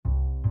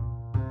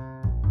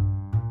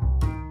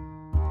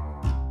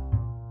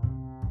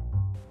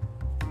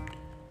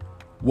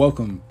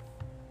Welcome.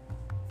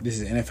 This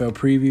is NFL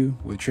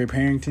Preview with Trip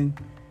Harrington,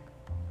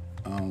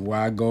 where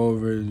I go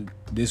over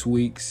this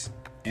week's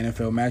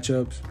NFL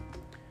matchups.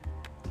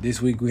 This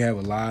week we have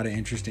a lot of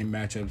interesting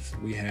matchups.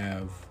 We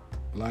have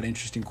a lot of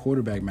interesting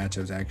quarterback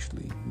matchups,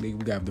 actually. We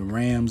got the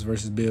Rams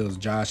versus Bills,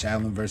 Josh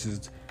Allen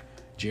versus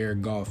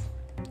Jared Goff.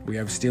 We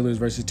have Steelers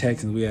versus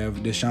Texans. We have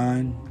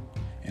Deshaun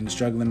and the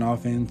struggling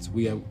offense.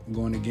 We have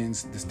going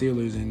against the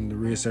Steelers and the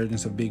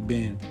resurgence of Big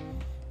Ben.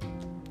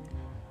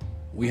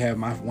 We have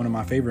one of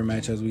my favorite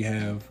matchups. We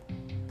have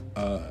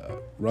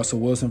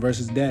Russell Wilson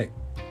versus Dak.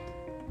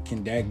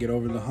 Can Dak get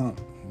over the hump?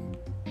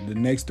 The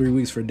next 3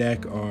 weeks for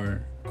Dak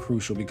are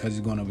crucial because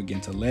he's going up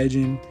against a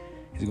legend,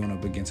 he's going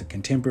up against a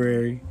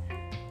contemporary,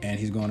 and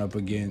he's going up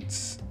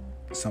against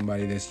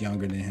somebody that's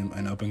younger than him,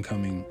 an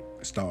up-and-coming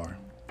star.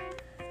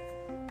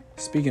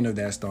 Speaking of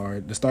that star,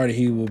 the star that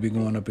he will be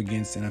going up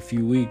against in a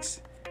few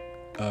weeks,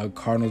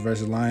 Cardinals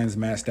versus Lions,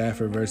 Matt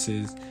Stafford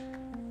versus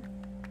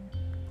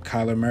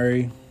Kyler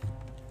Murray.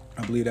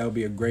 I believe that would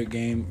be a great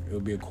game. It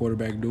would be a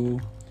quarterback duel.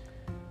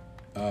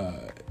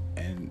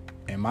 And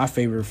my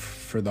favorite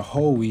for the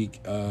whole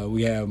week,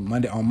 we have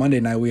Monday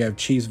night, we have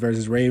Chiefs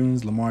versus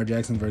Ravens, Lamar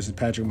Jackson versus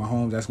Patrick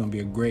Mahomes. That's going to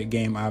be a great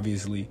game,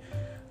 obviously.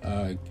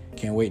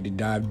 Can't wait to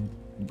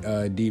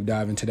deep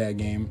dive into that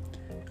game.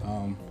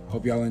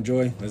 Hope y'all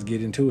enjoy. Let's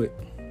get into it.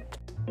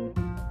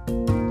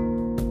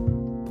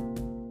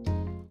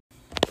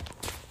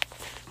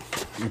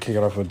 I'm kick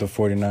it off with the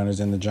 49ers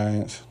and the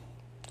Giants.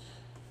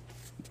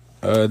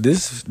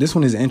 This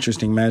one is an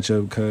interesting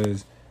matchup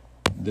because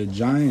the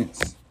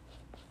Giants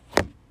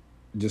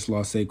just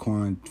lost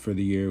Saquon for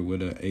the year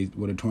with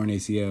a torn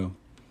ACL,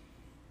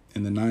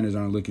 and the Niners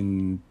aren't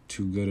looking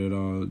too good at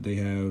all. They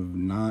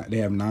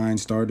have 9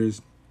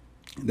 starters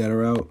that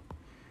are out.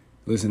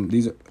 Listen,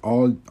 these are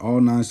all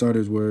 9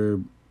 starters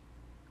were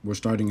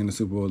starting in the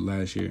Super Bowl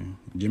last year.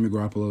 Jimmy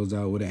Garoppolo's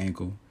out with an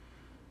ankle.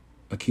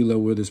 Ahkello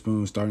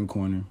Witherspoon starting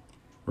corner.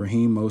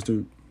 Raheem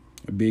Mostert,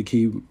 a big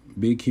key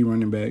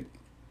running back.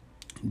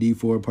 Dee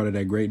Ford, part of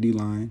that great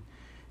D-line.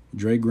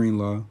 Dre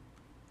Greenlaw,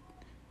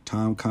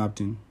 Tom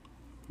Compton,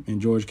 and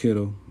George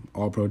Kittle,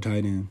 all-pro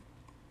tight end.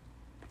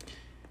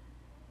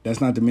 That's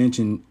not to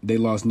mention they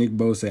lost Nick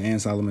Bosa and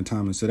Solomon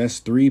Thomas. So that's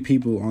 3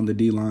 people on the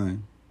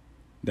D-line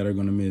that are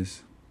going to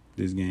miss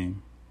this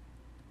game.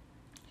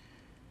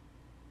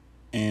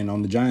 And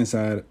on the Giants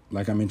side,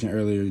 like I mentioned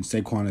earlier,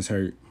 Saquon is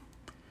hurt.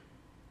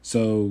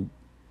 So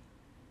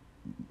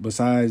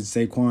besides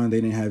Saquon,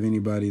 they didn't have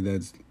anybody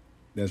that's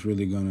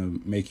really going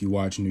to make you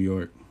watch New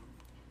York,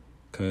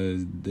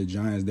 because the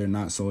Giants, they're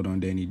not sold on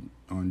Daniel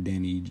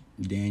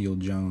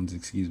Jones,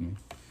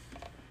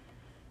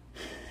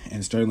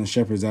 And Sterling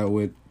Shepard's out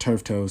with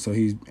turf toe, so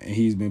he's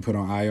been put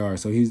on IR,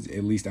 so he's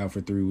at least out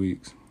for 3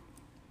 weeks.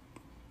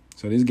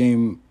 So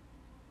in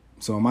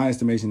my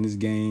estimation, this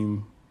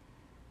game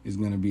is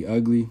going to be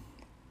ugly.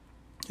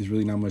 There's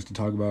really not much to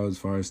talk about as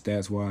far as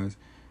stats-wise,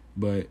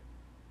 but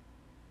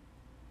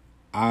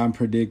I'm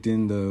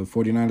predicting the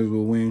 49ers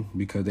will win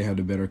because they have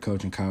the better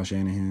coach in Kyle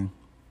Shanahan.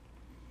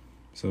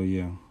 So,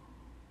 yeah.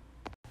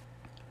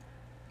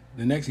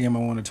 The next game I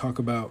want to talk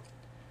about,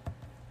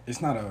 it's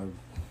not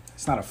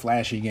a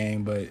flashy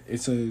game, but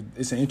it's an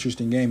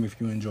interesting game if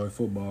you enjoy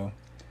football.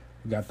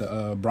 We got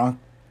the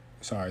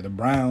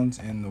Browns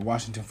and the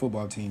Washington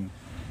football team.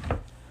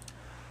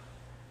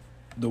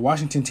 The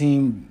Washington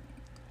team,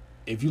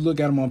 if you look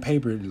at them on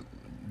paper,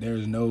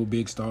 there's no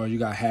big stars. You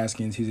got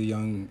Haskins, he's a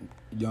young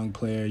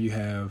player. You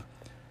have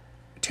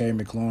Terry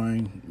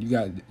McLaurin.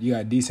 You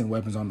got decent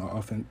weapons on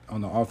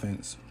the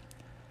offense.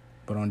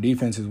 But on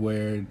defense is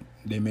where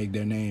they make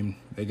their name.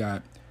 They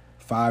got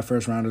 5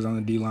 first-rounders on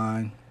the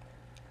D-line.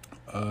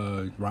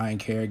 Ryan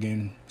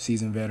Kerrigan,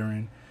 seasoned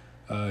veteran.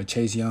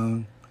 Chase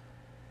Young.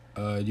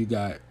 You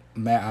got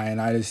Matt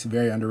Ioannidis,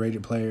 very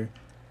underrated player.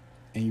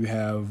 And you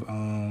have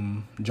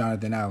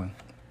Jonathan Allen.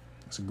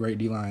 It's a great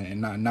D-line.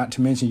 And not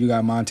to mention you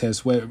got Montez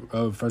Sweat,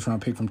 a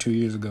first-round pick from 2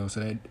 years ago. So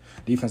that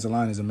defensive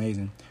line is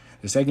amazing.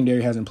 The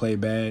secondary hasn't played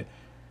bad.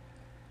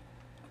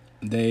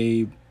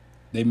 They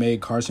made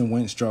Carson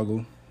Wentz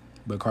struggle,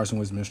 but Carson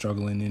Wentz been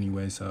struggling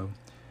anyway. So,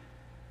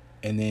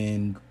 and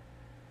then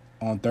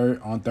on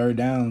third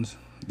downs,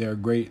 they're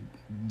great.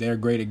 They're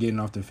great at getting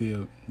off the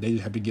field. They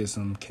just have to get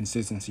some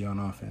consistency on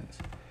offense.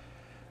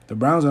 The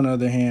Browns, on the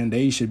other hand,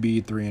 they should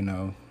be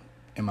 3-0,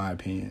 in my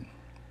opinion.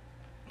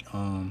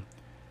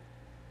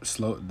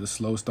 The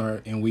slow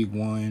start in week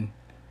 1.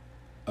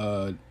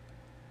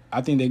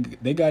 I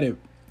think they got it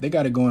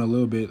going a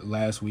little bit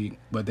last week,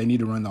 but they need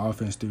to run the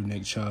offense through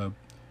Nick Chubb.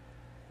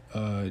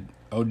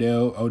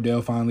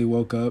 Odell finally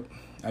woke up.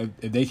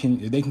 If they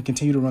can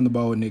continue to run the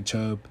ball with Nick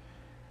Chubb,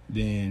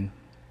 then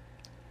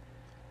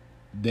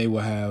they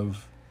will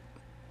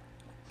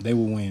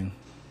win.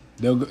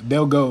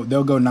 They'll go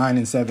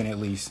 9-7 at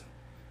least,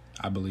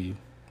 I believe.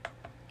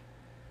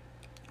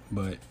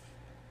 But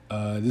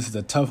this is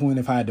a tough one.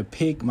 If I had to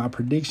pick, my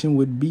prediction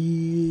would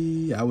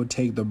be I would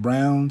take the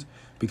Browns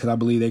because I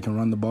believe they can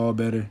run the ball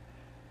better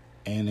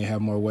and they have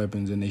more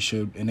weapons and they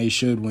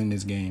should win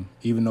this game.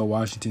 Even though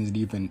Washington's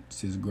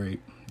defense is great,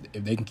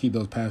 if they can keep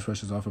those pass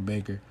rushes off of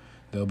Baker,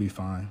 they'll be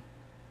fine.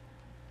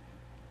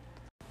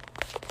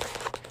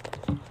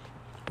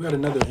 We had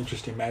another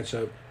interesting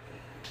matchup.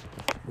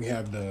 We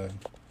have the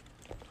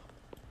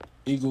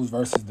Eagles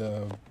versus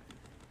the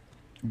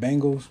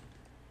Bengals.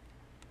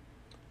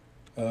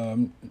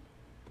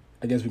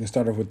 I guess we can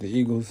start off with the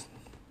Eagles.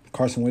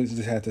 Carson Wentz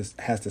just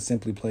has to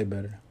simply play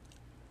better.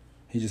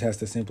 He just has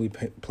to simply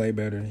play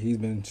better. He's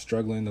been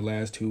struggling the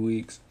last 2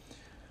 weeks.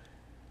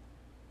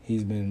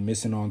 He's been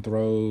missing on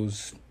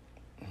throws.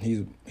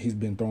 He's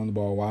been throwing the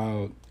ball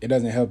wild. It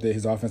doesn't help that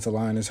his offensive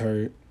line is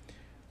hurt.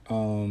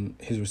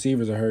 His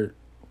receivers are hurt.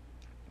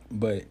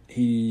 But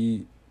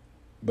he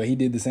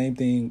did the same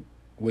thing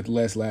with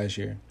less last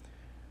year.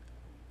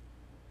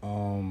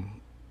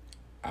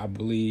 I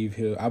believe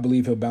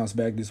he'll bounce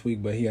back this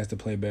week, but he has to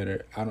play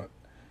better.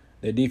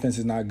 Their defense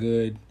is not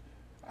good.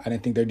 I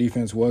didn't think their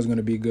defense was going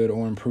to be good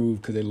or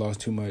improve because they lost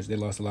too much. They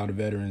lost a lot of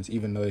veterans,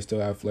 even though they still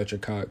have Fletcher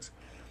Cox.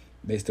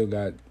 They still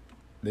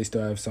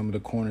have some of the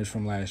corners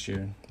from last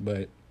year,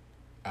 but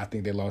I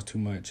think they lost too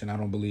much, and I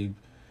don't believe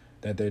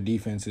that their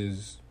defense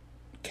is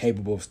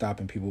capable of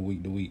stopping people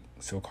week to week.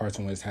 So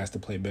Carson Wentz has to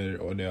play better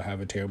or they'll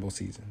have a terrible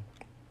season.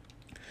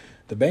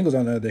 The Bengals,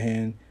 on the other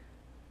hand,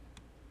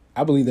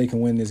 I believe they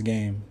can win this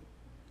game.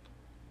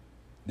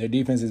 Their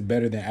defense is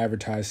better than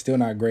advertised. Still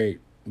not great,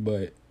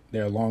 but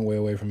they're a long way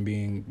away from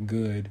being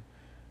good.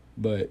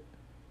 But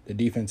the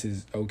defense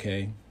is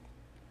okay.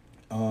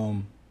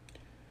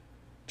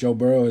 Joe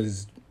Burrow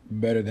is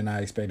better than I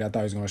expected. I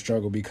thought he was going to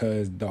struggle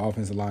because the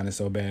offensive line is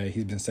so bad.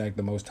 He's been sacked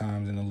the most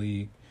times in the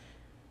league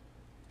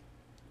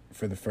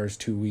for the first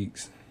 2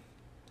 weeks.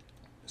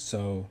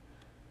 So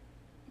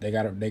they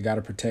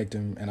gotta protect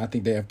him, and I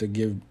think they have to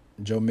give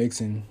Joe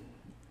Mixon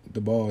the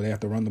ball. They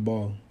have to run the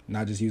ball,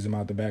 not just use him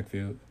out the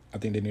backfield. I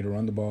think they need to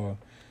run the ball,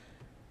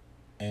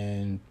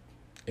 and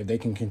if they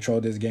can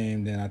control this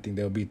game, then I think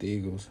they'll beat the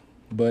Eagles.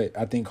 But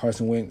I think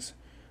Carson Wentz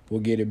will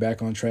get it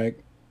back on track.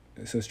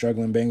 It's a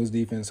struggling Bengals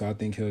defense, so I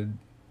think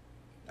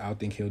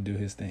he'll do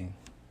his thing.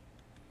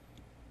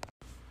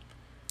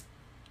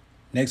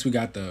 Next, we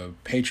got the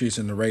Patriots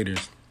and the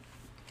Raiders.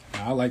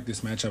 I like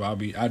this matchup. I'll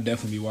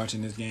definitely be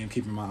watching this game,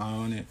 keeping my eye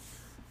on it.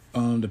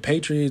 The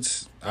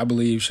Patriots, I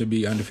believe, should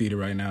be undefeated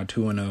right now,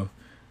 2-0.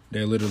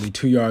 They're literally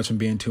 2 yards from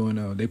being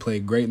 2-0. They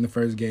played great in the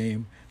first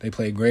game. They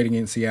played great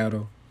against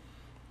Seattle.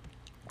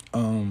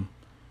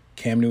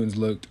 Cam Newton's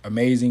looked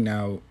amazing.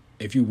 Now,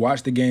 if you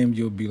watch the game,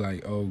 you'll be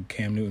like, "Oh,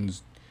 Cam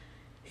Newton's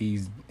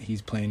he's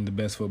playing the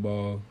best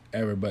football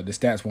ever," but the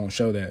stats won't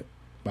show that.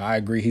 But I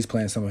agree, he's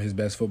playing some of his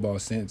best football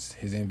since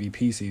his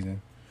MVP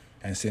season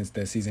and since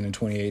that season in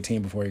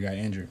 2018 before he got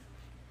injured.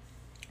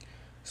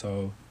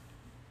 So,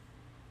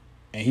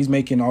 and he's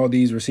making all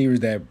these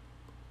receivers that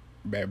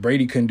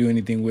Brady couldn't do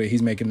anything with,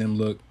 he's making them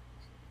look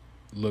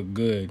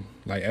good.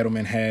 Like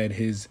Edelman had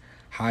his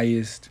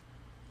highest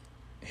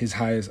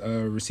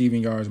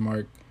receiving yards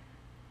mark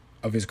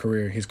of his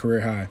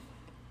career high.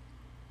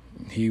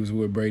 He was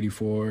with Brady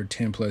for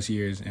 10 plus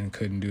years and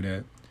couldn't do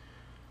that.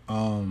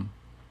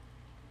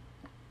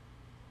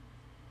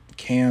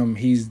 Cam,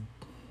 he's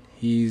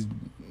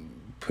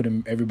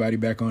putting everybody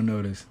back on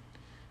notice,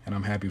 and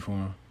I'm happy for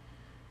him.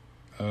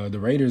 The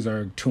Raiders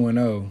are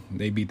 2-0.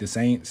 They beat the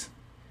Saints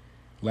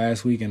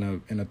last week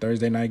in a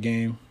Thursday night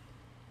game.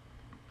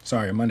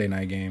 Sorry, a Monday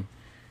night game.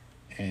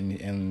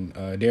 And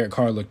Derek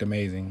Carr looked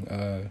amazing.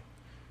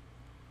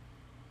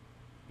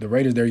 The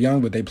Raiders, they're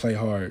young, but they play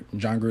hard.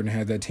 John Gruden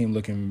has that team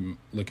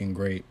looking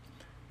great.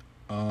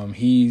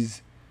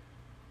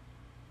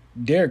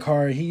 Derek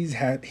Carr, he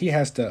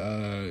has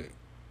to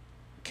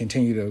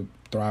continue to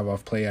thrive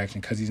off play action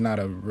because he's not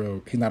a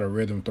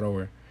rhythm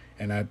thrower,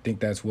 and I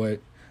think that's what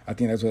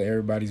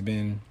everybody's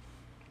been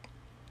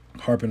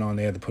harping on.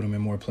 They have to put him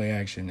in more play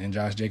action, and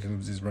Josh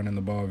Jacobs is running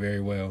the ball very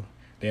well.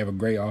 They have a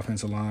great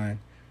offensive line.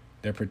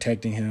 They're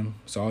protecting him,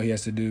 so all he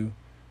has to do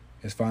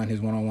is find his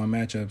one-on-one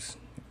matchups,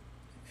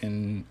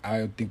 and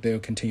I think they'll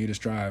continue to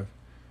strive.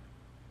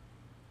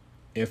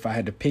 If I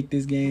had to pick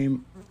this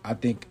game, I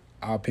think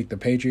I'll pick the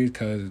Patriots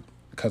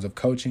because of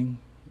coaching.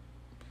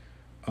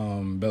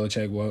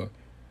 Belichick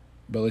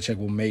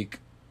will make.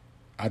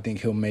 I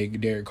think he'll make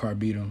Derek Carr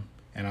beat him,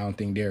 and I don't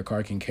think Derek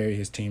Carr can carry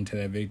his team to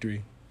that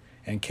victory.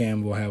 And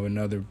Cam will have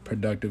another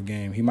productive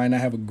game. He might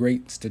not have a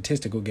great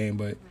statistical game,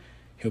 but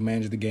he'll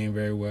manage the game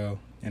very well,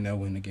 and they'll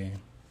win the game.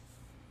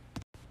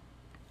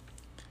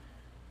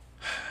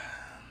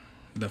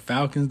 The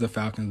Falcons.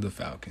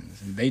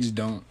 They just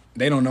don't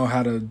know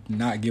how to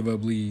not give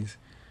up leads.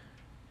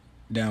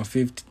 Up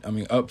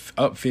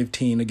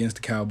 15 against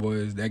the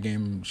Cowboys. That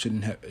game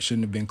shouldn't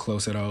have been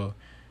close at all.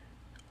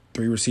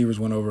 3 receivers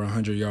went over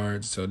 100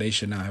 yards, so they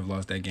should not have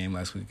lost that game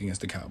last week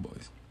against the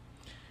Cowboys.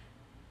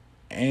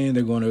 And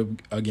they're going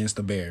against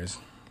the Bears,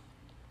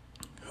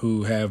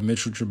 who have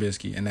Mitchell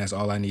Trubisky, and that's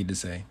all I need to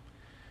say.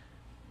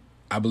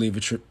 I believe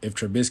if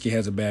Trubisky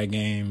has a bad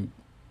game,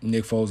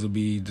 Nick Foles will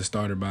be the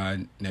starter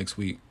by next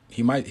week.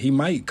 He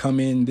might come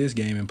in this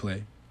game and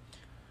play.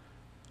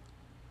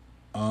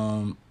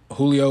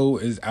 Julio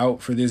is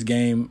out for this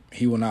game.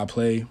 He will not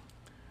play.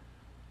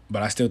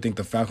 But I still think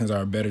the Falcons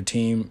are a better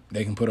team.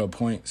 They can put up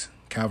points.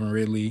 Calvin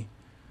Ridley,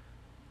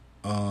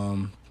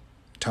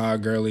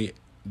 Todd Gurley,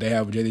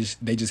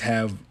 they just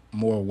have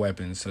more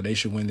weapons, so they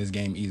should win this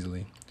game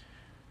easily.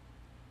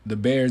 The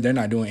Bears, they're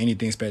not doing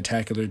anything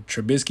spectacular.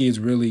 Trubisky is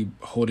really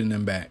holding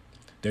them back.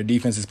 Their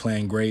defense is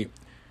playing great.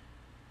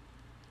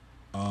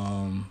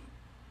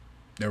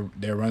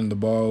 They're running the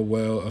ball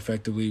well,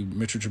 effectively.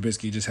 Mitchell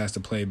Trubisky just has to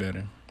play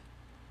better,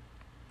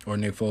 or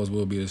Nick Foles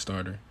will be the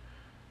starter.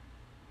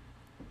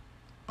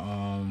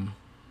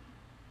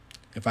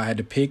 If I had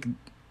to pick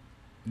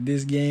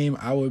this game,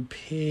 I would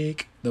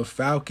pick the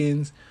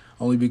Falcons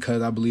only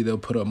because I believe they'll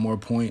put up more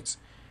points.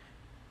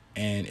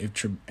 And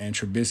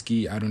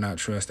Trubisky, I do not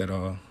trust at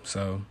all.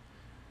 So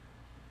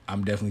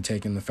I'm definitely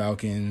taking the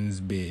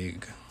Falcons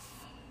big.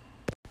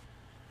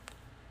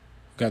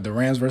 Got the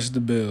Rams versus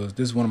the Bills.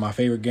 This is one of my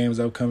favorite games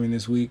upcoming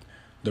this week.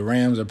 The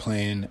Rams are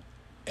playing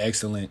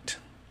excellent.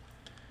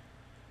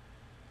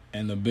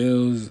 And the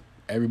Bills,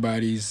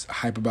 everybody's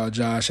hype about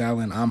Josh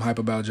Allen. I'm hype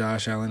about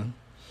Josh Allen.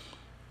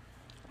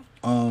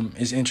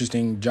 It's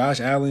interesting. Josh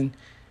Allen,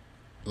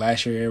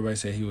 last year everybody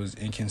said he was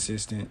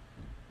inconsistent.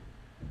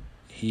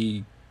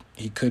 He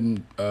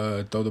couldn't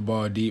throw the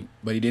ball deep,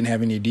 but he didn't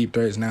have any deep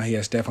threats. Now he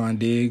has Stephon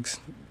Diggs.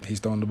 He's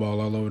throwing the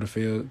ball all over the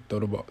field. Threw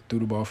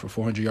the ball for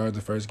 400 yards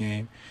the first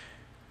game.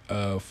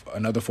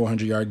 Another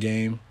 400-yard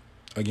game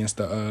against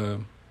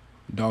the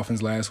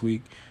Dolphins last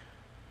week.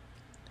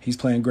 He's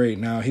playing great.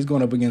 Now he's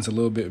going up against a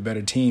little bit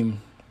better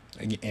team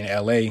in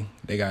LA.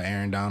 They got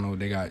Aaron Donald.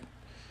 They got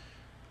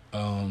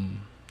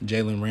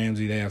Jalen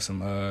Ramsey. They have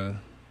some.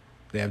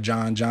 They have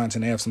John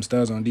Johnson. They have some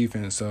studs on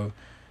defense. So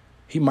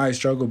he might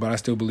struggle, but I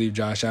still believe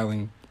Josh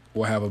Allen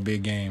will have a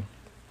big game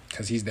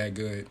because he's that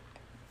good.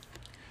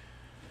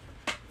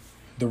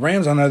 The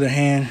Rams, on the other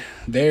hand,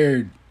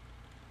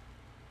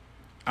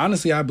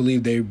 honestly, I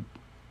believe they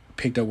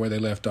picked up where they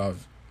left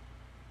off.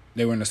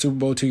 They were in the Super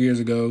Bowl 2 years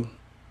ago.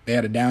 They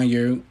had a down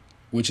year,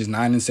 which is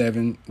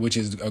 9-7, which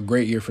is a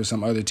great year for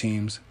some other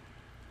teams.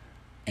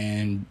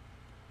 And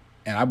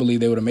I believe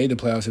they would have made the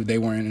playoffs if they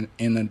weren't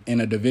in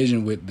a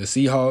division with the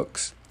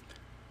Seahawks,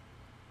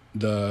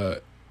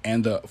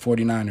 and the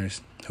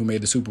 49ers, who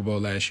made the Super Bowl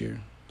last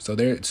year. So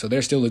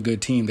they're still a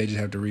good team. They just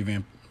have to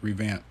revamp.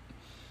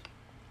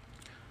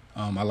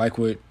 I like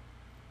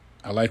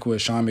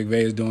what Sean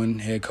McVay is doing,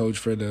 head coach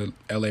for the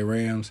LA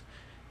Rams.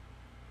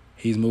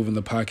 He's moving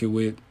the pocket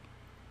with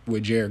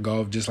Jared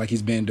Goff, just like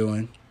he's been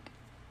doing.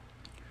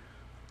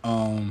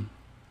 The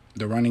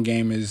running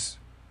game is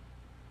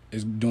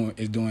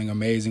doing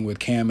amazing with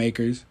Cam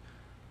Akers,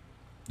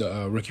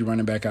 the rookie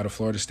running back out of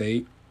Florida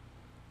State.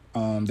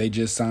 They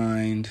just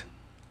signed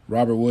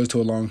Robert Woods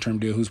to a long-term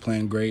deal, who's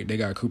playing great. They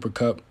got Cooper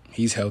Kupp.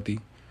 He's healthy.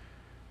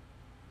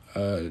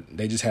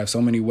 They just have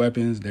so many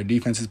weapons. Their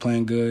defense is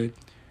playing good.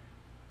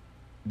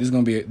 This is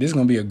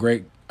gonna be a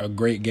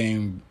great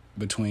game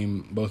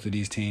between both of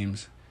these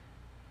teams.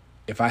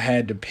 If I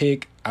had to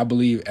pick, I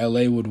believe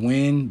LA would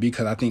win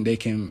because I think they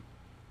can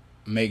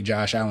make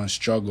Josh Allen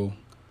struggle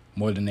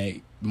more than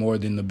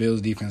the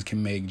Bills defense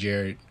can make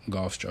Jared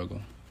Goff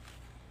struggle.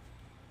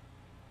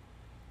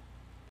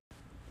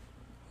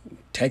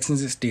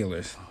 Texans and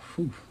Steelers.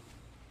 Whew.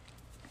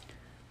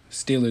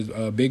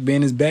 Steelers. Big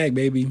Ben is back,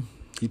 baby.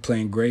 He's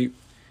playing great.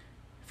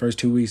 First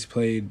 2 weeks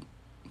played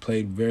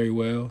very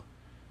well.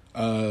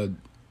 The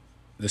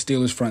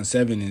Steelers front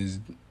seven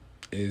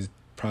is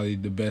probably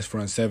the best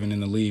front seven in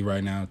the league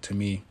right now to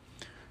me.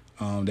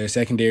 Their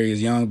secondary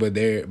is young, but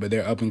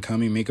they're up and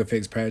coming. Minkah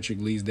Fitzpatrick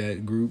leads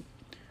that group.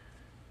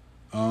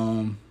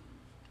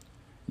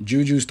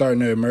 Juju's starting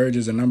to emerge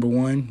as a number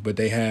one,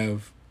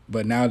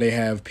 but now they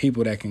have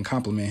people that can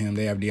complement him.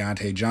 They have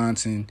Deontay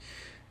Johnson.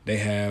 They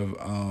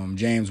have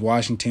James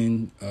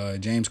Washington.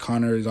 James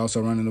Conner is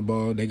also running the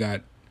ball. They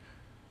got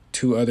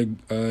two other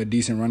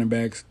decent running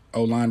backs.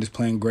 O-line is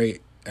playing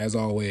great, as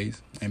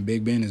always. And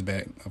Big Ben is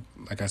back,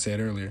 like I said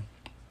earlier.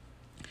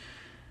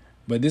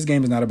 But this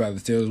game is not about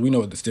the Steelers. We know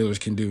what the Steelers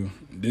can do.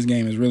 This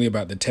game is really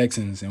about the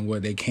Texans and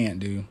what they can't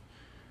do.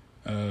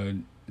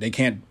 They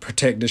can't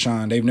protect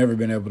Deshaun. They've never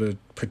been able to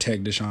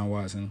protect Deshaun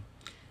Watson.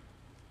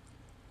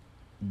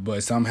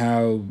 But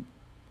somehow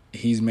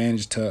he's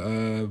managed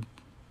to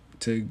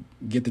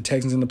get the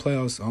Texans in the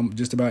playoffs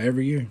just about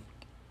every year.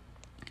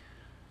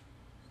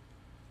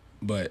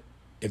 But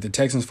if the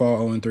Texans fall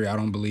 0-3, I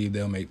don't believe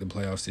they'll make the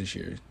playoffs this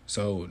year.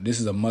 So this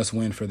is a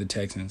must-win for the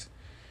Texans.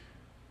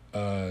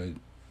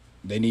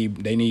 They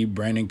need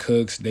Brandon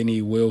Cooks. They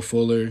need Will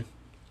Fuller.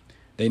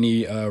 They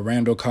need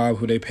Randall Cobb,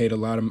 who they paid a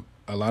lot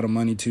of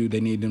money to.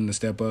 They need them to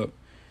step up.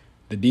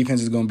 The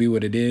defense is going to be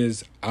what it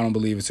is. I don't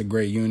believe it's a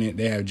great unit.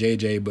 They have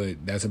JJ,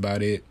 but that's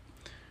about it.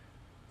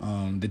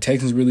 The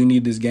Texans really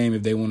need this game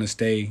if they want to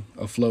stay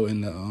afloat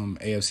in the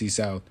AFC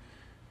South.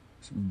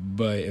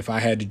 But if I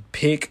had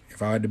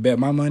to bet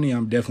my money,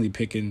 I'm definitely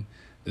picking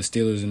the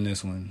Steelers in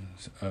this one.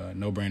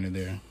 No brainer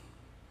there.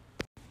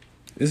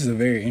 This is a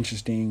very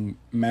interesting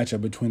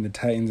matchup between the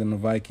Titans and the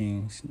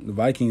Vikings. The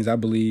Vikings, I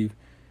believe,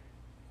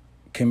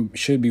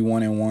 should be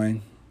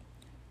 1-1.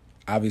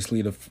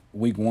 Obviously, the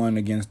week one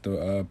against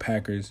the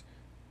Packers,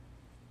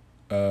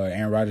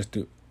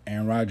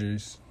 Aaron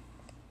Rodgers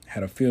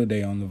had a field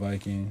day on the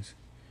Vikings,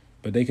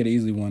 but they could have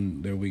easily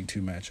won their Week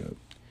 2 matchup.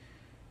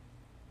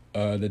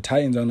 The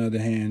Titans, on the other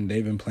hand,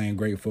 they've been playing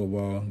great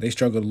football. They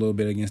struggled a little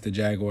bit against the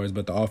Jaguars,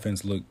 but the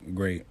offense looked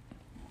great.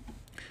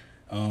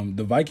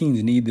 The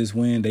Vikings need this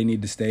win. They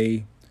need to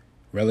stay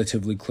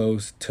relatively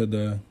close to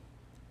the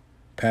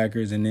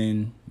Packers. And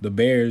then the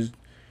Bears,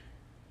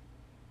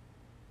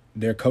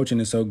 their coaching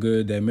is so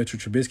good that Mitchell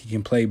Trubisky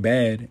can play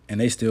bad and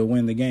they still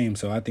win the game.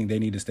 So I think they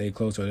need to stay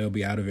close or they'll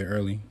be out of it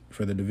early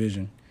for the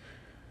division.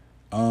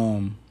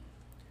 The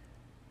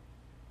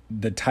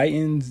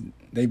Titans,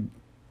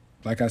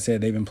 like I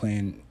said, they've been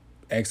playing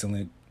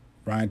excellent.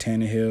 Ryan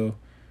Tannehill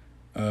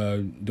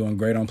doing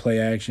great on play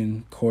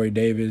action. Corey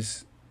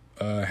Davis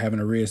having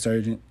a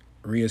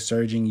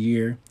resurging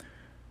year.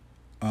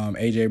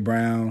 A.J.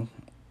 Brown.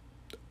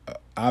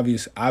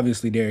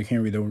 Obviously, Derrick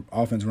Henry, the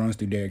offense runs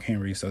through Derrick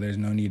Henry, so there's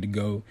no need to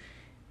go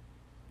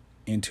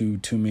into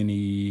too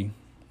many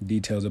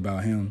details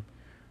about him.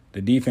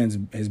 The defense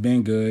has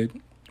been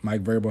good.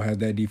 Mike Vrabel has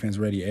that defense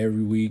ready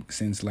every week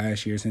since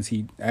last year, since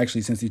he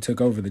took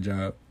over the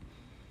job.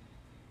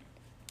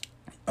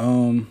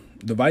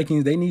 The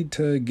Vikings, they need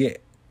to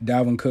get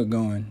Dalvin Cook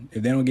going.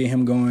 If they don't get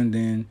him going,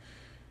 then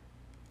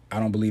I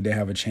don't believe they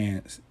have a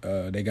chance.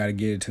 They got to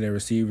get it to their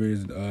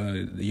receivers.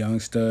 The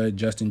young stud,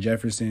 Justin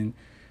Jefferson.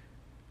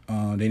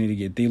 They need to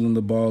get Thielen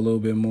the ball a little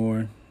bit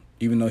more.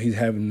 Even though he's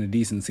having a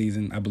decent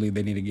season, I believe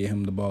they need to get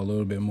him the ball a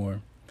little bit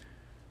more.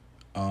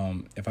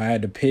 If I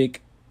had to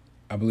pick,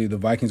 I believe the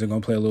Vikings are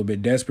going to play a little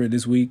bit desperate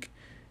this week,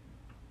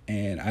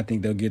 and I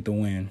think they'll get the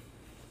win.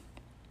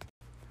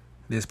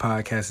 This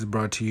podcast is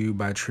brought to you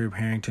by Trip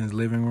Harrington's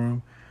Living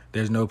Room.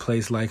 There's no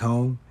place like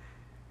home,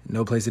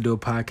 no place to do a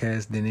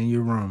podcast than in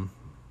your room.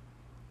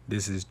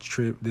 This is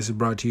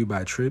brought to you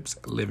by Trip's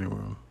Living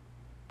Room.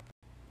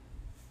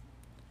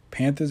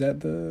 Panthers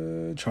at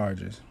the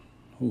Chargers.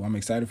 Ooh, I'm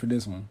excited for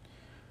this one.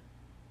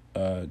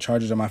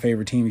 Chargers are my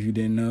favorite team, if you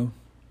didn't know.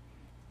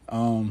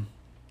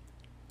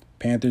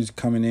 Panthers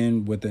coming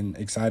in with an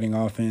exciting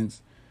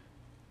offense.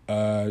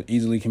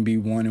 Easily can be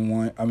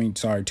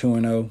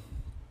 2-0.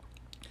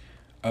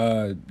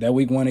 That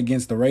week 1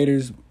 against the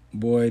Raiders,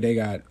 boy, they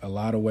got a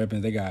lot of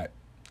weapons. They got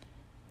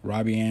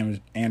Robbie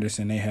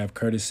Anderson. They have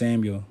Curtis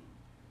Samuel,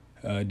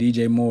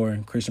 DJ Moore,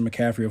 Christian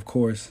McCaffrey, of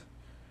course.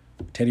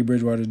 Teddy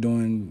Bridgewater's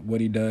doing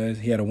what he does.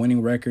 He had a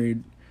winning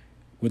record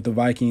with the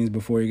Vikings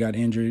before he got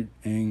injured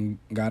and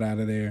got out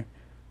of there.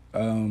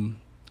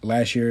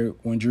 Last year,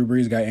 when Drew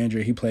Brees got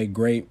injured, he played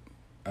great.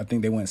 I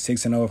think they went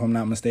 6-0, if I'm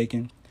not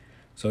mistaken.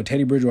 So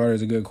Teddy Bridgewater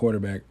is a good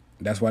quarterback.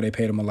 That's why they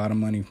paid him a lot of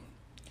money.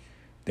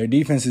 Their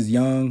defense is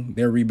young.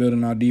 They're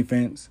rebuilding our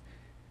defense.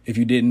 If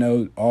you didn't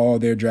know, all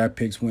their draft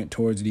picks went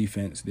towards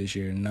defense this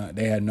year.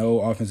 They had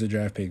no offensive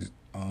draft picks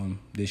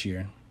this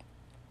year.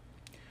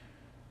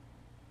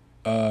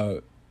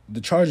 The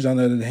Chargers, on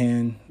the other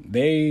hand,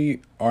 they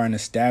are an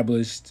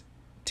established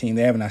team.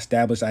 They have an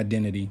established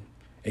identity,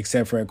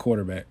 except for at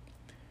quarterback.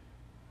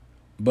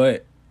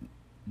 But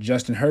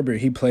Justin Herbert,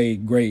 he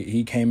played great.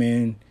 He came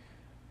in,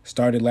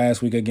 started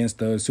last week against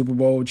the Super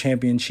Bowl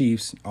champion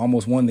Chiefs,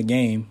 almost won the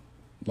game,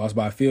 lost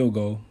by a field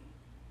goal.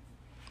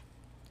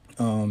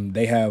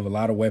 They have a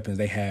lot of weapons.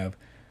 They have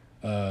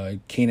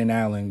Keenan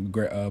Allen,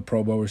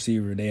 Pro Bowl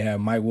receiver. They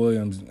have Mike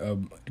Williams, a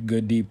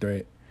good deep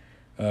threat.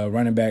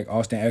 Running back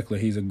Austin Eckler,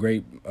 he's a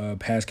great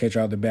pass catcher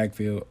out the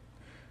backfield.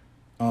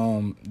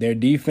 Their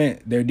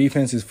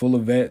defense is full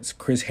of vets.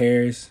 Chris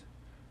Harris,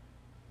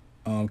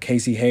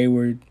 Casey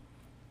Hayward.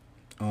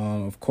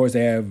 Of course,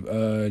 they have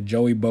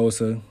Joey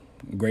Bosa,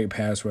 great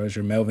pass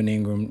rusher. Melvin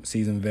Ingram,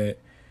 seasoned vet.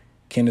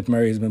 Kenneth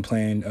Murray has been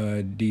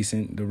playing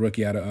decent, the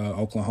rookie out of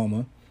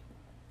Oklahoma.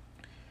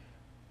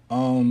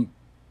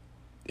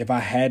 If I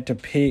had to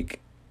pick,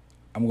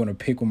 I'm going to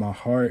pick with my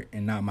heart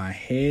and not my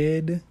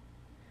head,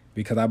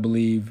 because I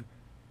believe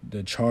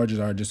the Chargers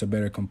are just a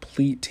better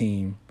complete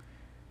team.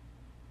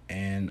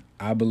 And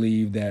I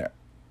believe that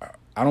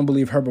I don't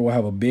believe Herbert will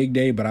have a big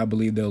day, but I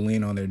believe they'll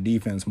lean on their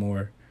defense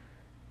more.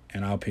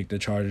 And I'll pick the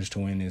Chargers to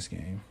win this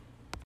game.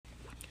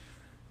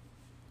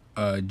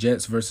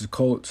 Jets versus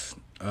Colts.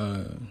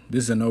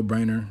 This is a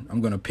no-brainer.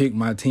 I'm going to pick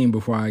my team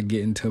before I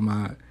get into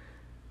my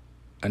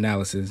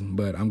analysis,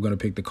 but I'm going to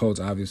pick the Colts,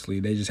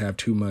 obviously. They just have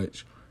too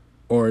much.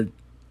 Or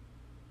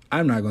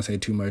I'm not going to say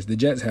too much. The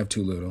Jets have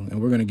too little,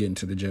 and we're going to get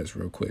into the Jets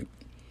real quick.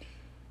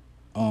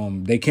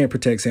 They can't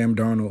protect Sam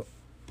Darnold.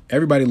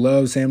 Everybody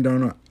loves Sam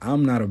Darnold.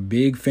 I'm not a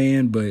big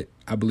fan, but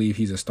I believe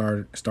he's a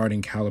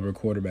starting caliber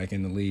quarterback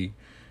in the league.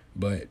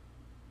 But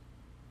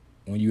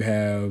when you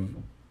have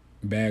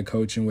bad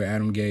coaching with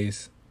Adam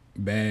Gase,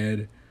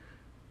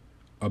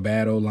 a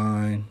bad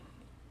O-line,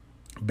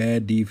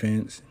 bad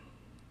defense,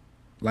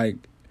 like,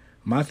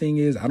 my thing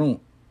is, I don't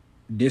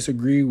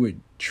disagree with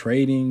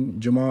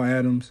trading Jamal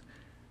Adams,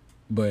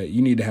 but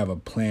you need to have a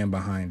plan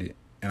behind it.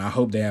 And I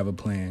hope they have a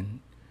plan.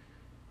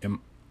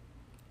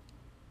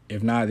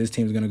 If not, this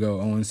team's going to go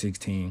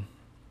 0-16.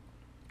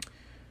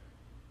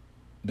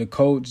 The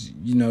Colts,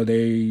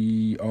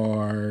 they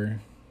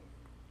are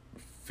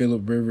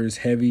Phillip Rivers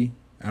heavy.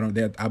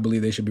 I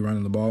believe they should be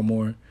running the ball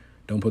more.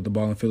 Don't put the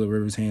ball in Phillip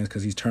Rivers' hands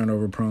because he's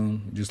turnover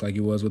prone, just like he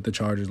was with the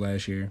Chargers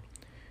last year.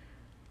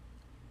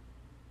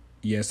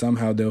 Yeah,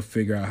 somehow they'll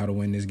figure out how to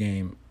win this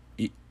game.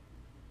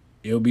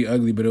 It'll be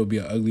ugly, but it'll be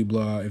an ugly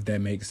blowout if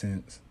that makes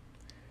sense.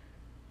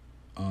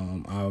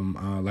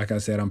 Like I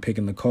said, I'm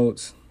picking the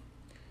Colts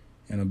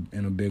in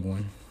a big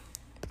one.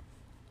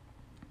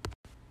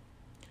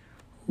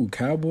 Ooh,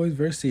 Cowboys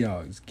versus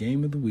Seahawks.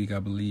 Game of the week, I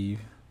believe.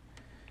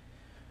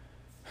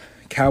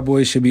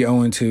 Cowboys should be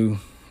 0-2,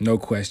 no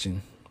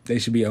question. They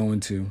should be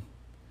 0-2.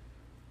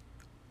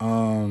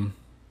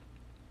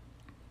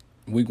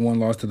 Week 1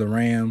 loss to the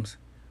Rams.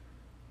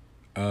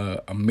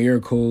 A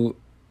miracle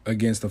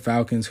against the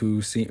Falcons,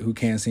 who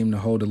can't seem to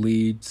hold a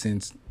lead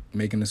since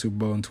making the Super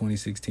Bowl in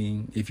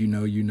 2016. If you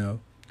know, you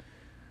know.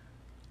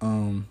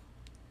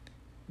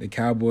 The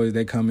Cowboys,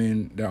 they come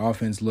in, their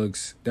offense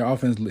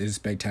is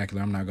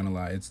spectacular. I'm not gonna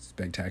lie, it's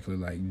spectacular.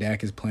 Like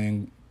Dak is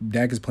playing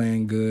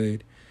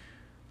good.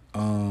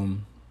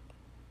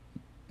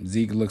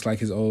 Zeke looks like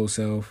his old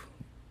self.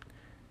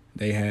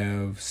 They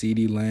have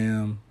CeeDee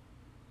Lamb,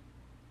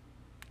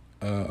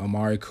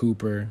 Amari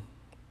Cooper,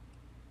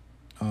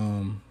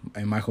 and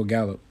Michael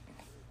Gallup.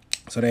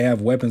 So they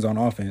have weapons on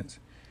offense,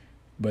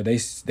 but they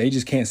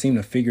just can't seem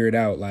to figure it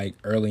out like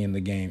early in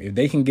the game. If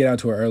they can get out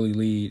to an early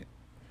lead,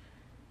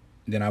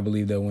 then I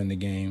believe they'll win the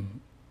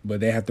game. But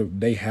they have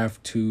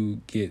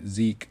to get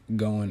Zeke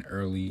going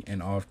early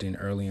and often.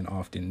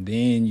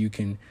 Then you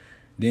can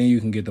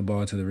get the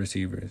ball to the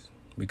receivers,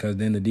 because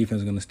then the defense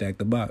is going to stack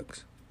the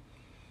box.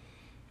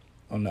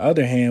 On the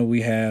other hand,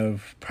 we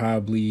have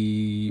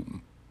probably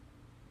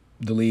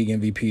the league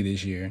MVP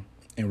this year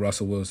in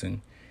Russell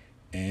Wilson,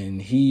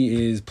 and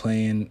he is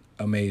playing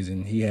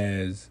amazing. He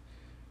has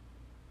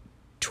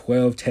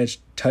 12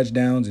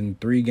 touchdowns in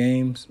 2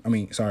 games.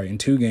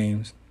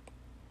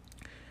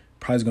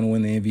 Probably going to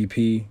win the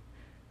MVP.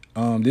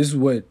 This is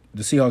what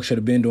the Seahawks should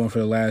have been doing for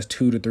the last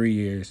 2 to 3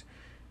 years,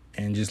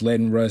 and just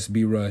letting Russ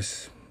be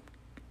Russ.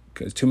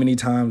 Because too many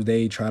times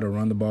they try to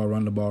run the ball,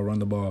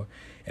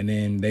 and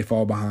then they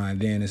fall behind.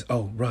 Then it's,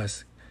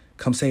 Russ,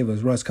 come save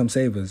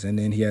us, and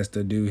then he has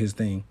to do his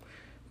thing.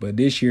 But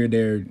this year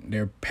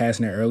they're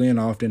passing it early and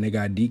often. They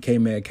got DK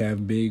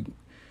Metcalf, big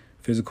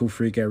physical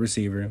freak at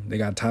receiver. They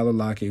got Tyler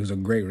Lockett, who's a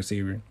great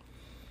receiver.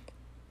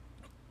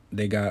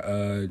 They got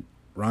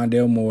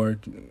Rondale Moore,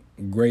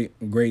 great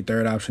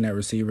third option at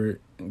receiver.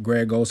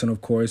 Greg Olsen,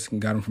 of course,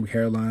 got him from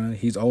Carolina.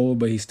 He's old,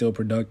 but he's still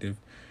productive.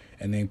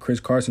 And then Chris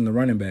Carson, the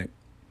running back.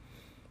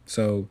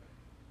 So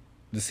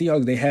the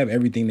Seahawks, they have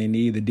everything they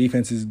need. The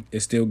defense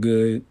is still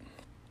good.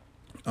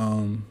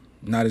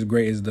 Not as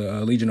great as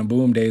the Legion of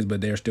Boom days,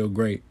 but they're still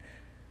great.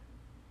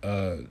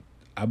 I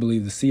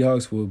believe the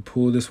Seahawks will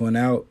pull this one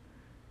out.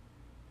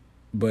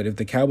 But if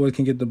the Cowboys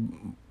can get the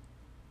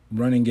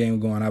running game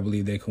going, I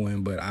believe they can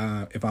win. But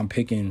if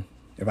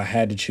I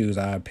had to choose,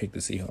 I'd pick the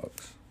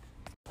Seahawks.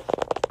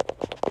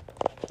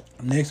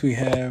 Next, we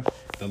have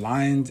the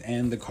Lions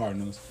and the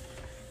Cardinals.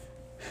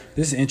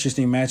 This is an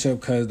interesting matchup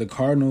because the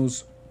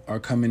Cardinals are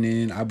coming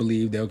in. I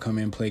believe they'll come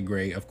in and play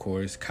great, of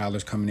course.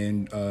 Kyler's coming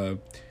in,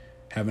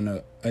 having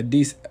a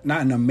decent,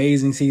 not an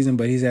amazing season,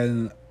 but he's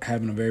having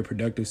a very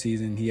productive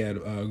season. He had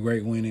a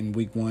great win in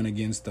week 1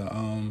 against the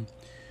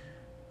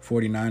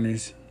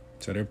 49ers.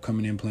 So they're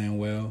coming in playing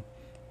well.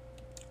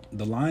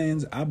 The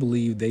Lions, I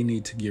believe they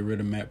need to get rid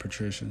of Matt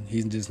Patricia.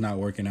 He's just not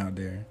working out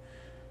there.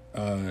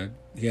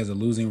 He has a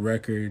losing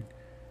record.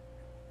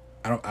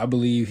 I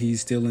believe he's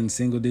still in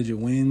single-digit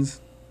wins,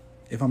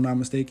 if I'm not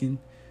mistaken.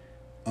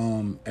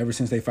 Ever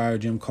since they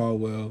fired Jim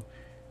Caldwell,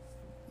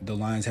 the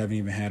Lions haven't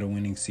even had a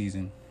winning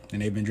season,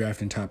 and they've been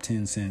drafting top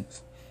 10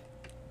 since.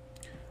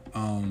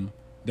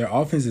 Their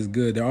offense is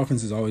good. Their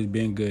offense has always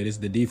been good. It's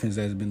the defense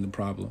that's been the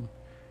problem.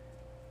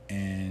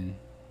 And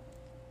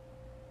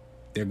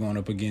they're going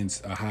up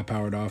against a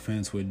high-powered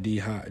offense with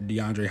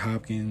DeAndre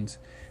Hopkins,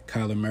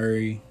 Kyler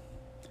Murray,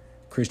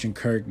 Christian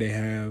Kirk. They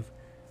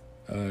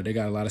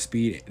got a lot of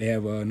speed. They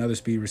have another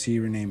speed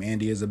receiver named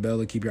Andy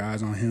Isabella. Keep your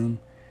eyes on him.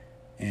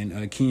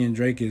 And Kenyon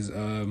Drake is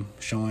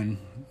showing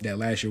that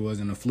last year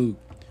wasn't a fluke.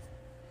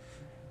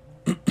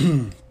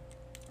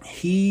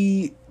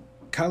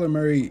 Kyler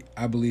Murray,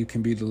 I believe,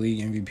 can be the league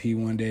MVP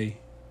one day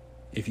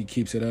if he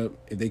keeps it up,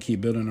 if they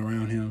keep building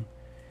around him.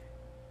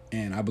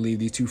 And I believe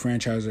these two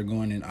franchises are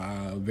going in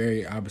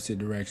very opposite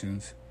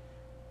directions.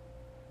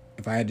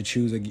 If I had to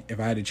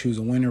choose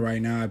a winner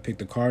right now, I'd pick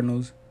the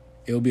Cardinals.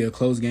 It'll be a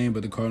close game,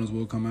 but the Cardinals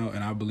will come out,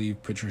 and I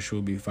believe Patricia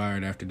will be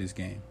fired after this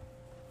game.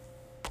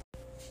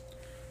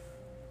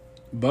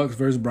 Bucks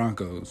versus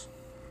Broncos.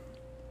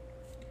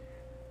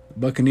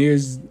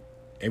 Buccaneers,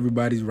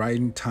 everybody's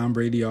writing Tom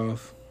Brady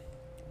off.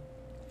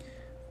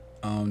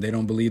 They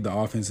don't believe the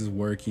offense is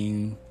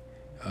working.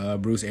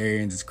 Bruce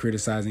Arians is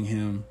criticizing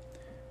him.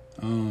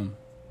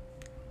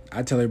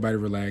 I tell everybody to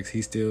relax.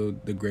 He's still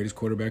the greatest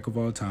quarterback of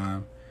all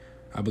time.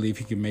 I believe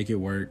he can make it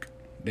work.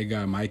 They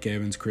got Mike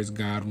Evans, Chris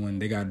Godwin.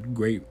 They got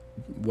great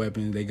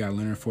weapons. They got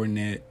Leonard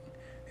Fournette.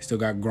 They still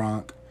got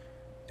Gronk.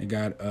 They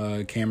got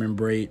Cameron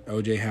Brate,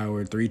 O.J.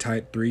 Howard,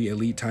 three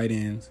elite tight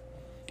ends.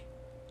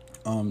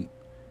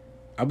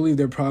 I believe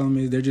their problem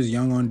is they're just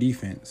young on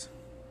defense.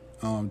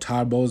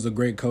 Todd Bowles is a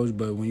great coach,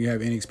 but when you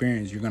have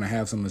inexperience, you're gonna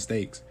have some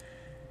mistakes.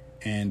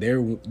 And they're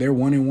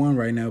 1-1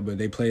 right now, but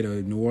they played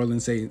a New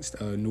Orleans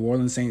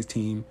Saints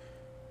team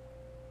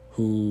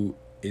who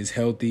is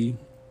healthy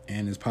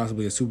and is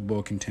possibly a Super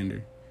Bowl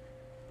contender.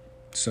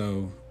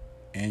 So,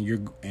 and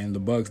the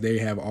Bucs, they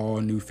have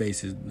all new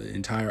faces. The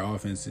entire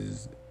offense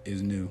is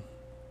new.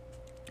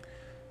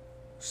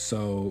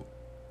 So,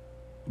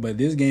 but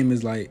this game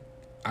is like,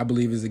 I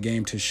believe is a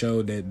game to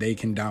show that they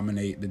can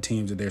dominate the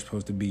teams that they're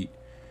supposed to beat.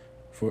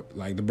 For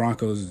like the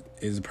Broncos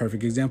is a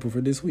perfect example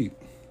for this week.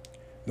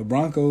 The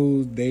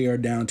Broncos, they are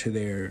down to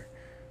their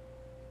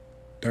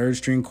third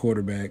string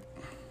quarterback.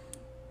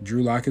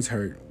 Drew Lock is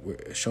hurt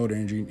with shoulder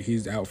injury.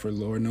 He's out for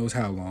Lord knows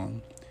how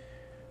long.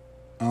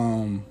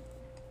 And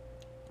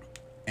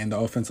the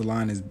offensive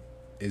line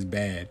is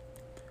bad.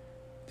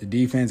 The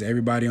defense,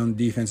 everybody on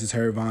the defense is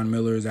hurt. Von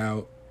Miller is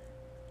out.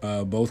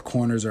 Both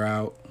corners are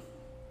out.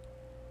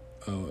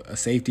 A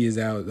safety is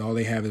out. All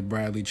they have is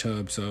Bradley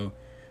Chubb. So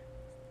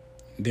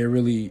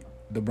the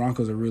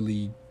Broncos are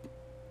really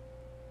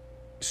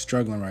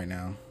struggling right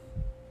now.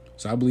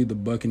 So I believe the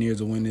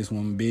Buccaneers will win this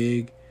one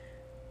big.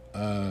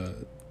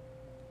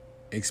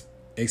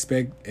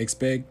 Expect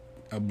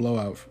a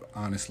blowout,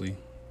 honestly,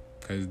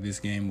 because this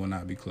game will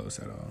not be close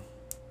at all.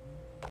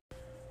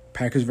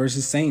 Packers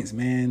versus Saints,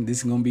 man.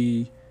 This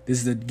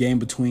is a game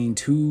between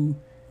two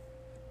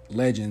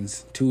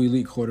legends, two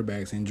elite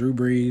quarterbacks, and Drew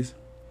Brees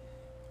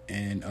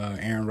and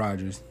Aaron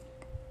Rodgers.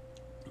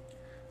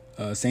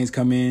 Saints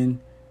come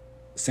in.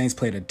 Saints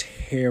played a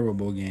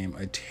terrible game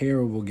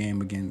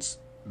against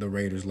the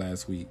Raiders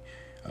last week.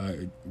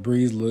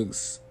 Brees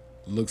looks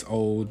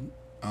old.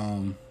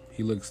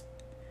 He looks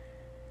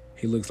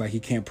like he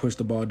can't push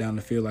the ball down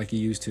the field like he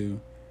used to.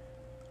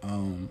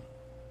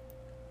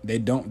 They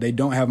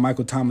don't have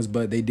Michael Thomas,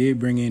 but they did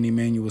bring in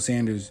Emmanuel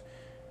Sanders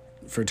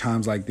for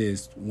times like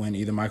this when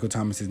either Michael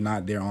Thomas is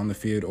not there on the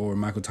field or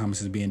Michael Thomas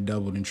is being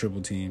doubled and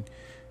triple teamed.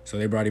 So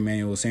they brought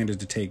Emmanuel Sanders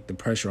to take the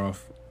pressure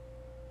off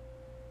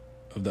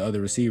of the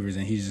other receivers,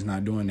 and he's just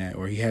not doing that,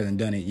 or he hasn't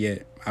done it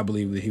yet. I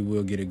believe that he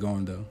will get it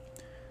going though.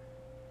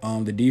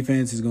 The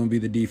defense is going to be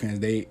the defense.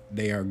 They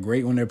are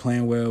great when they're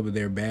playing well, but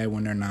they're bad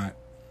when they're not.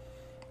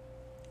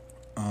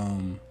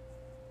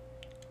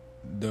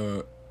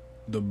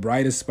 The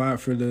brightest spot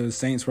for the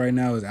Saints right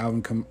now is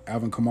Alvin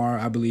Kamara.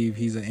 I believe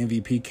he's an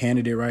MVP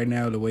candidate right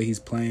now. The way he's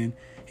playing,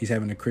 he's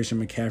having a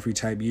Christian McCaffrey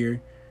type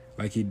year,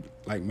 like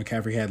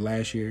McCaffrey had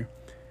last year.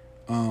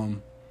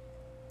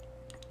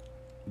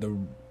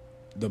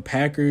 The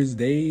Packers,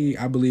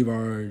 I believe,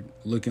 are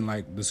looking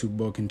like the Super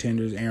Bowl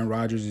contenders. Aaron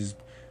Rodgers is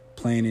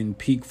playing in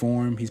peak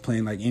form. He's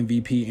playing like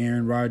MVP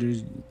Aaron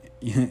Rodgers.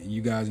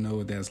 You guys know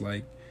what that's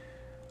like.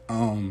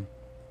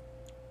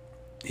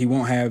 He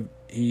won't have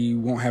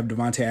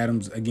Devontae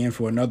Adams again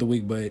for another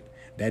week, but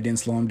that didn't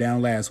slow him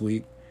down last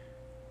week.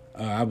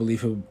 I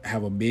believe he'll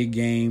have a big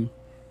game.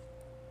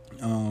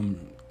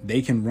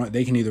 They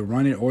can either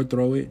run it or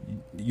throw it.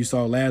 You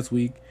saw last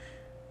week.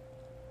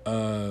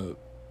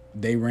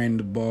 They ran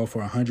the ball for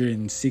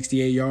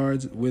 168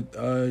 yards with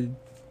Aaron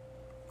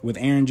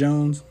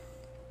Jones.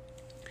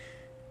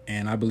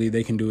 And I believe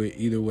they can do it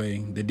either way.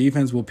 The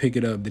defense will pick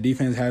it up. The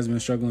defense has been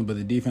struggling, but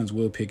the defense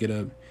will pick it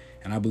up.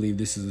 And I believe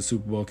this is a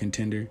Super Bowl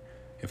contender.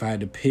 If I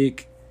had to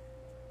pick,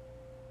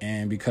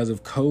 and because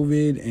of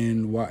COVID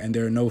and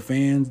there are no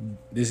fans,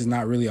 this is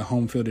not really a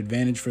home field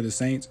advantage for the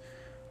Saints.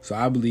 So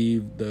I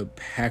believe the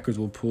Packers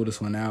will pull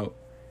this one out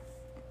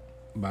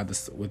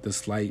with a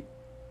slight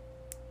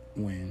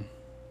win.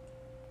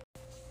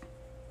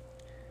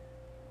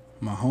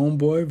 My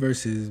homeboy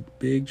versus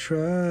Big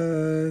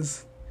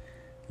Trust.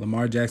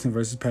 Lamar Jackson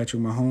versus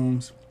Patrick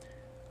Mahomes.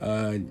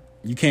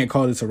 You can't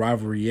call this a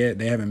rivalry yet.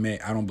 They haven't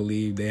met. I don't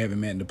believe they haven't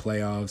met in the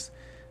playoffs.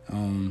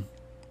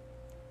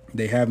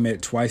 They have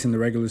met twice in the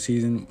regular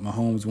season.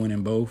 Mahomes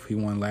winning both. He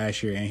won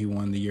last year and he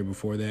won the year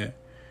before that.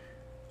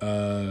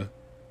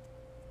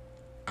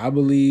 I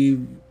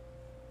believe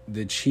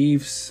the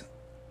Chiefs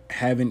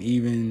haven't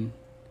even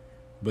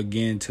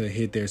begun to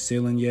hit their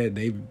ceiling yet.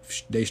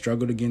 They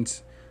struggled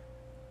against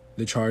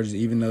the Chargers,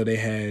 even though they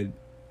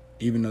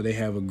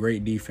have a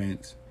great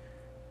defense.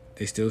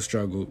 They still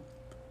struggled.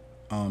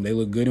 They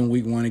look good in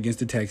week 1 against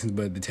the Texans,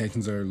 but the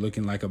Texans are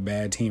looking like a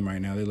bad team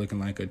right now. They're looking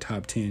like a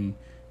top 10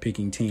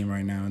 picking team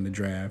right now in the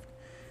draft.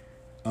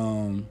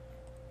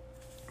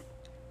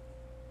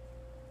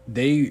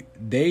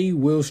 They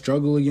will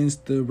struggle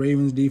against the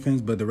Ravens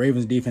defense, but the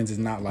Ravens defense is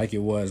not like it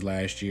was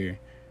last year.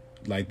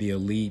 Like the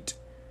elite,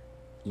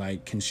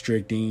 like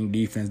constricting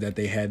defense that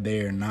they had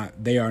there.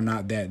 They are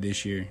not that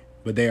this year.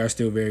 But they are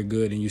still very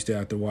good, and you still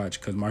have to watch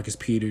because Marcus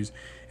Peters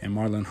and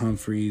Marlon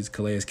Humphreys,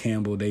 Calais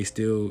Campbell, they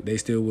still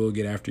will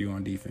get after you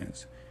on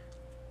defense.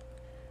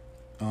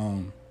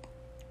 The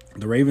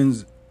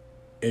Ravens'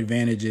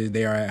 advantage is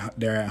they're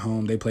at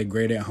home. They play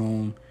great at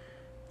home.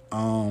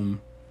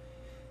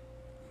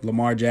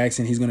 Lamar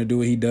Jackson, he's gonna do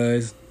what he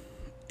does.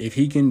 If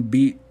he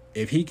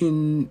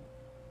can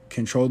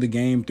control the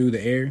game through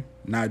the air,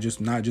 Not just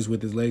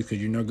with his legs,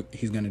 because you know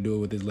he's going to do it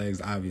with his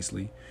legs,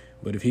 obviously.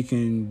 But if he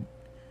can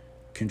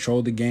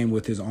control the game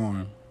with his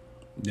arm,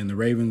 then the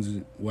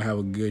Ravens will have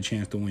a good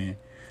chance to win.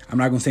 I'm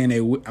not going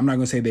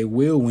to say they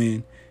will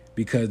win,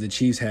 because the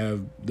Chiefs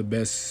have the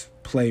best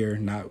player,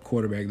 not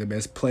quarterback, the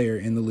best player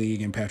in the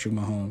league in Patrick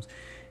Mahomes,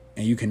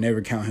 and you can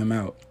never count him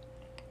out.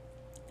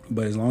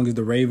 But as long as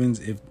the Ravens,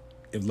 if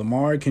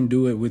Lamar can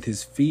do it with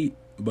his feet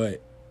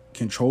but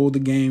control the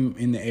game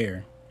in the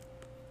air,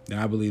 then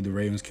I believe the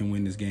Ravens can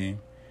win this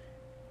game.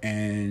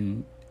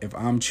 And if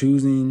I'm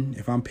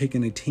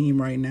picking a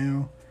team right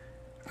now,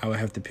 I would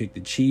have to pick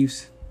the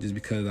Chiefs, just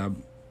because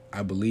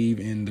I believe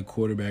in the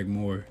quarterback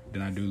more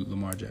than I do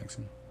Lamar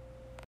Jackson.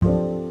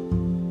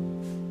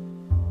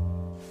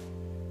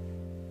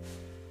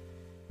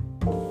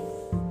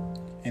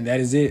 And that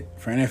is it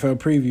for NFL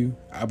Preview.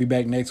 I'll be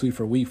back next week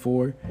for Week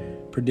 4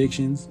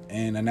 predictions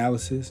and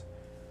analysis.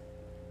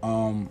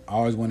 I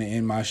always want to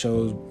end my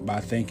shows by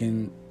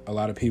thanking a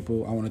lot of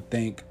people. I want to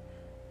thank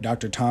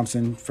Dr.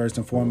 Thompson, first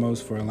and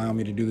foremost, for allowing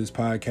me to do this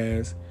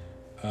podcast,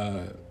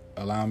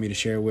 allowing me to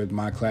share with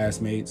my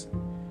classmates,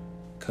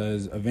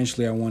 because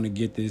eventually I want to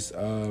get this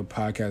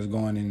podcast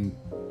going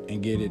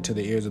and get it to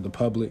the ears of the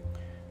public.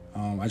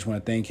 I just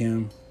want to thank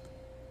him.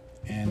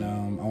 And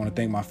I want to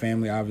thank my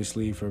family,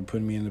 obviously, for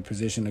putting me in the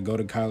position to go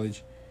to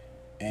college.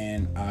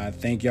 And I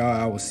thank y'all.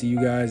 I will see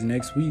you guys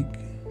next week.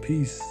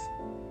 Peace.